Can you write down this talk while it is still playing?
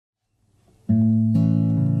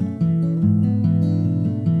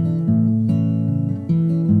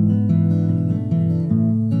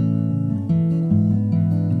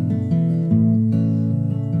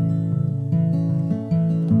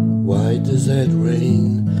let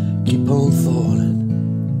rain keep on falling.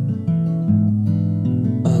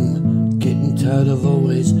 I'm getting tired of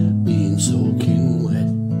always being soaking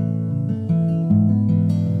wet.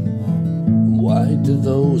 Why do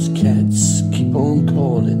those cats keep on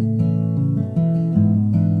calling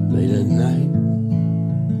late at night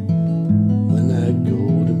when I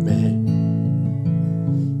go to bed?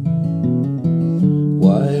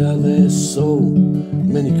 Why are there so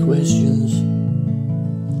many questions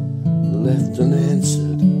left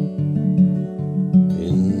unanswered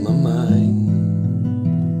in my mind?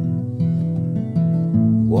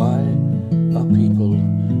 Why are people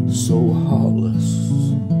so heartless?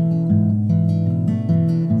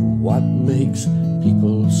 What makes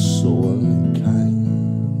people so unkind?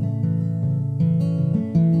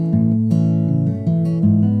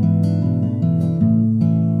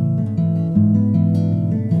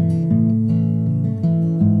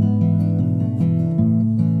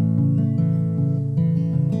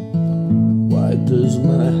 Why does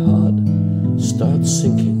my heart start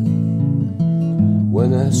sinking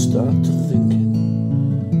when I start to thinking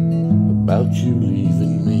about you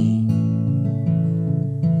leaving me?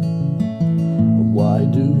 Why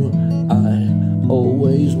do I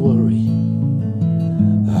always worry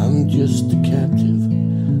I'm just a captive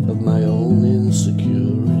of my own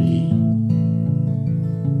insecurity?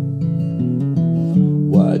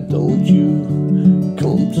 Why don't you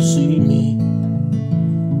come to see me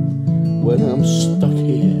when I'm stuck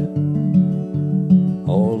here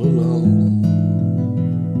all alone?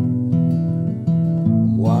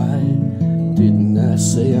 Why didn't I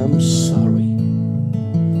say I'm sorry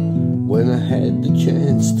when I had the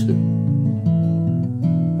chance to?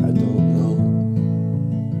 I don't know.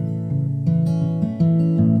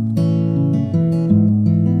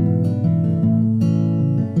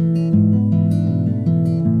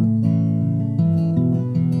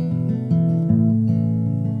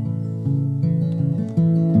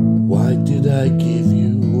 Why did I give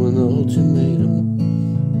you an ultimatum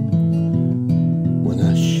when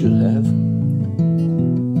I should have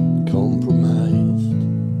compromised?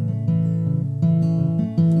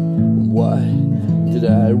 Why did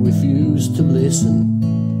I refuse to listen?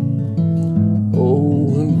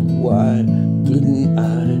 Oh, and why didn't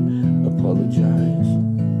I apologize?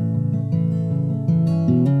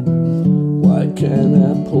 Why can't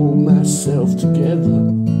I pull myself together?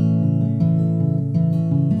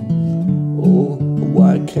 Oh,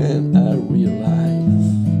 why can't I realize?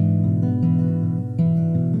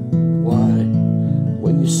 Why,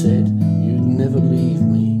 when you said you'd never leave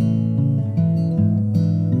me?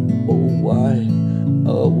 Oh, why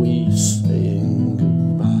are we saying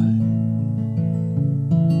goodbye?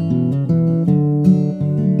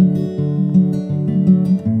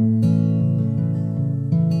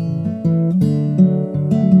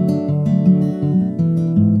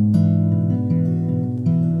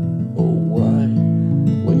 Oh, why,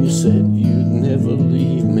 when you said you'd never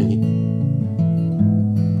leave me?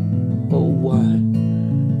 Oh, why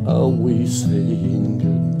are we saying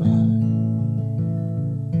goodbye?